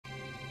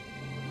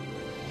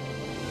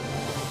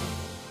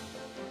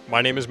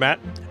My name is Matt,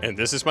 and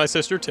this is my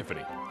sister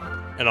Tiffany.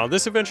 And on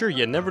this adventure,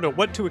 you never know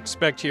what to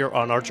expect here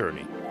on our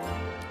journey.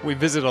 We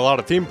visit a lot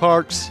of theme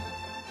parks.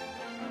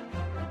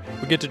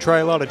 We get to try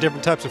a lot of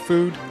different types of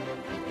food.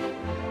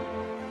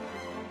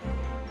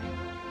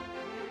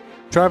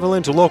 Travel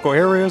into local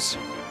areas.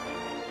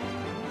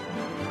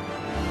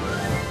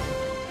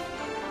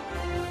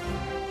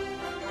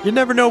 You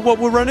never know what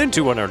we'll run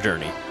into on our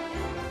journey.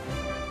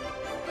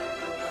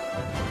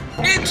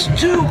 It's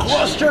too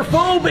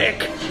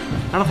claustrophobic!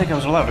 I don't think I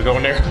was allowed to go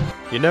in there.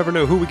 You never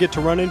know who we get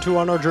to run into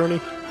on our journey.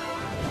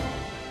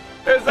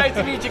 It was nice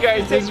to meet you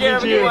guys. Take care,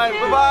 everyone.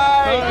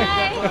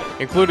 Bye-bye!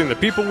 Including the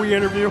people we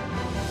interview.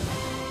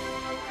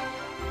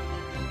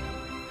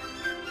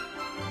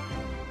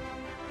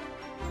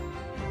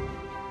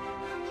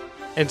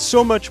 And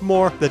so much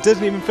more that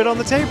doesn't even fit on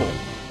the table.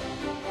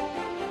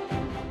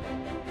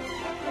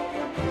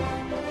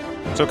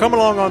 So come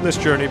along on this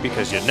journey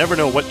because you never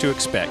know what to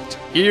expect.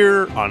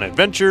 Here on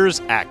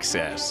Adventures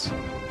Access.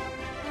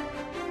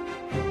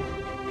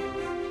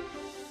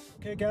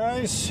 Okay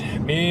guys,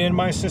 me and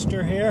my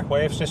sister here,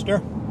 wave sister.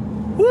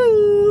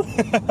 Woo!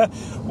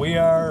 We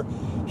are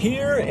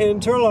here in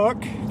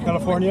Turlock,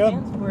 California.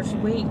 My hands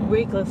were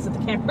way close to the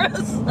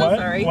cameras. What?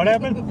 Sorry. What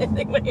happened? I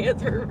think my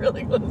hands were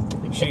really close to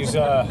the cameras. She's,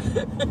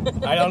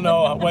 I don't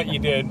know what you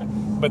did,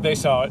 but they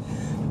saw it.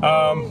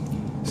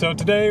 So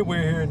today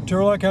we're here in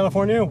Turlock,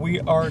 California.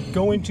 We are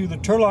going to the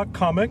Turlock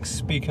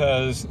Comics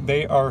because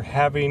they are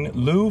having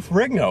Lou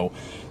Ferrigno,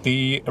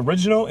 the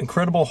original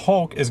Incredible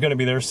Hulk, is going to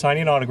be there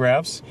signing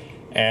autographs.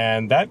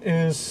 And that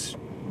is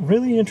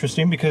really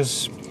interesting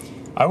because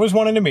I was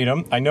wanting to meet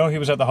him. I know he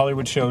was at the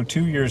Hollywood show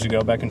 2 years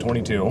ago, back in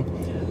 22.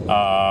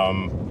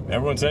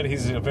 Everyone said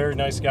he's a very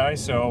nice guy.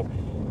 So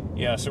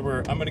yeah, so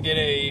I'm going to get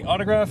a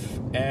autograph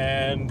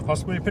and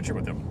possibly a picture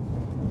with him.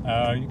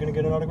 You going to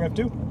get an autograph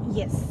too?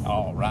 Yes.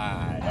 All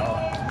right,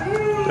 all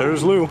right.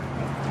 There's Lou.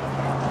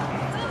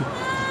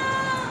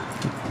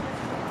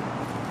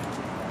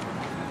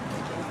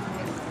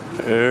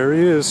 There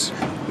he is,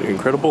 the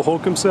Incredible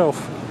Hulk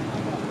himself.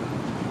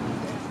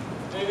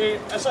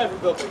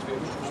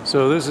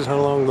 So this is how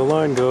long the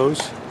line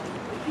goes.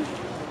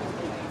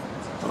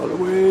 All the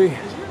way,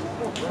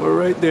 we're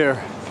right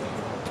there.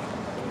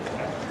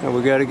 And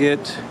we gotta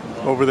get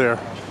over there.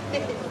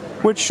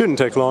 Which shouldn't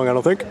take long, I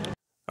don't think.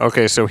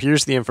 Okay, so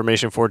here's the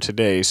information for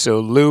today. So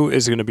Lou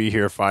is going to be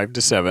here 5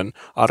 to 7.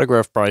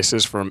 Autograph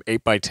prices from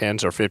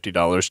 8x10s are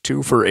 $50,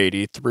 2 for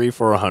 $80, 3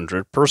 for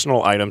 $100.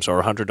 Personal items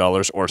are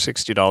 $100 or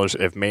 $60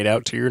 if made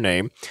out to your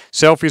name.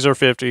 Selfies are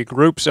 $50,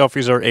 group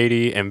selfies are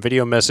 $80, and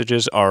video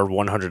messages are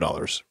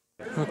 $100.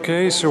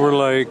 Okay, so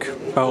we're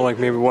about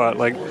maybe what,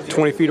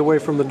 20 feet away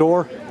from the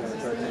door.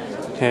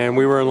 And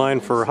we were in line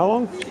for how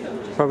long?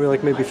 Probably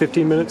maybe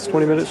 15 minutes,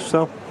 20 minutes or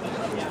so.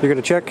 You're going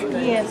to check?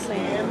 Yes, I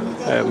am.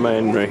 I have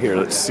mine right here.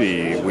 Let's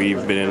see.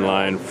 We've been in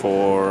line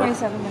for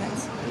 27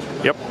 minutes.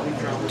 Yep,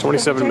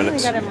 27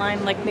 minutes. We got in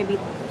line maybe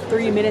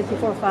 3 minutes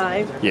before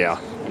 5. Yeah.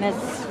 And it's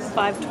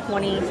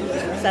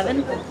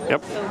 5:27.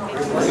 Yep.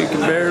 You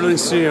can barely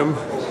see him.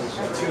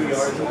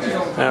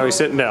 Now he's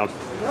sitting down.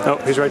 Oh,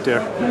 he's right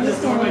there.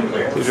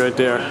 He's right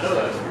there.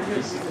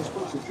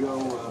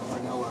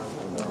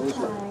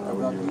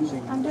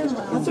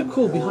 That's a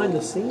cool behind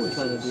the scenes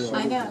kind of deal.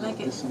 I know, I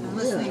like it. I'm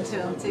listening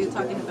to him too,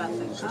 talking about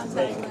the contact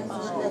lens.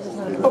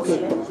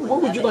 Okay,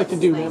 what would you like to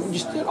do, ma'am?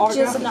 Just an autograph?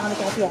 Just an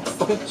autograph,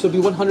 yes. Okay, so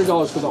it'll be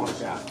 $100 for the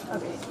autograph.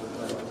 Okay.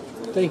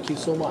 Thank you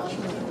so much.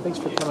 Thanks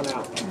for coming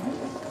out.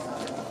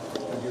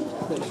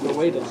 Thanks for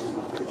waiting.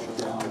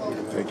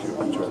 Thank you.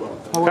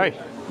 Hi.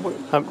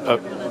 I'm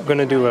going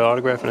to do an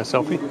autograph and a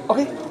selfie.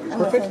 Okay,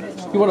 perfect.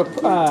 You want to,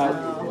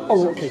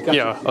 oh, okay, gotcha.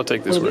 Yeah, I'll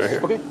take this one right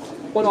here. Okay,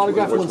 one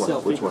autograph, one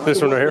selfie. Which one?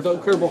 This one right here. The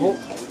Incredible Hulk.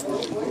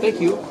 Thank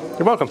you.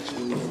 You're welcome. You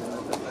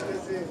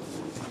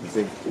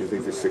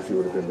think the 60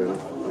 would have been better?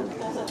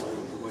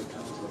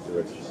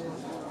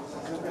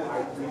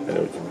 I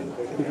know what you mean.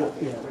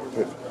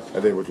 But I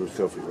think it was a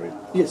selfie, right?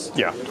 Yes.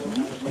 Yeah.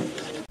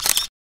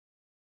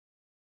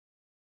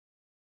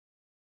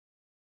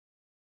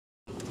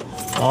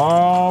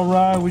 All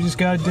right, we just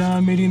got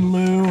done meeting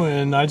Lou,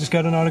 and I just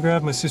got an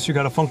autograph. My sister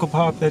got a Funko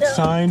Pop that's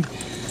signed.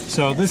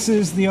 So this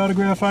is the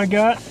autograph I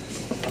got.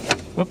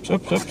 Oops.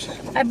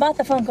 I bought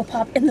the Funko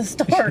Pop in the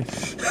store.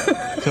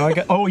 So I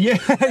got, oh yeah,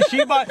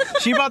 she bought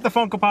the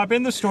Funko Pop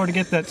in the store to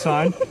get that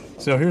signed.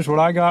 So here's what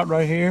I got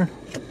right here.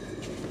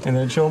 And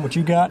then show them what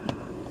you got.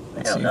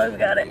 I don't know if we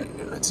got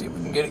it. Let's see if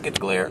we can get the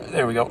glare.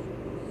 There we go.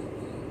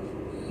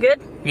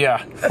 Good?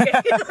 Yeah. Okay.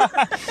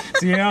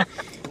 So yeah,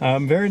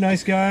 very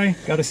nice guy.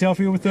 Got a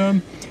selfie with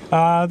him.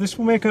 This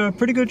will make a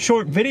pretty good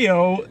short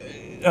video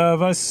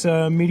of us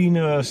meeting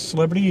a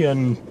celebrity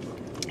and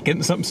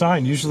getting something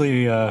signed.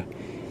 Usually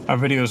our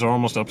videos are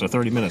almost up to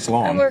 30 minutes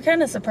long. And we're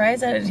kind of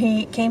surprised that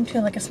he came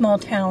to a small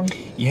town.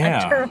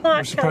 Yeah, Turlock,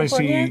 we're surprised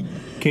California. he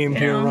came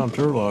here around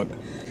Turlock.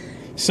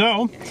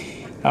 So,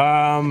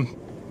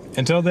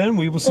 until then,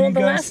 we will see you guys.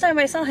 Well, the last time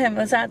I saw him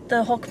was at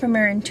the Hulk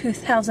premiere in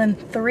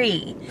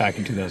 2003. Back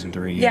in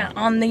 2003, Yeah,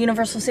 on the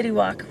Universal City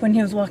Walk when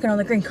he was walking on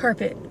the green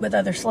carpet with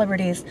other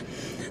celebrities.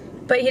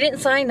 But he didn't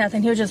sign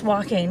nothing. He was just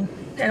walking.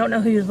 I don't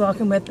know who he was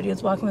walking with, but he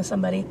was walking with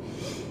somebody.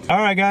 All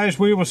right, guys.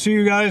 We will see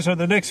you guys on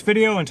the next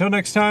video. Until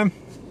next time.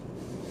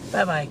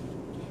 Bye-bye.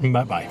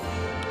 Bye-bye.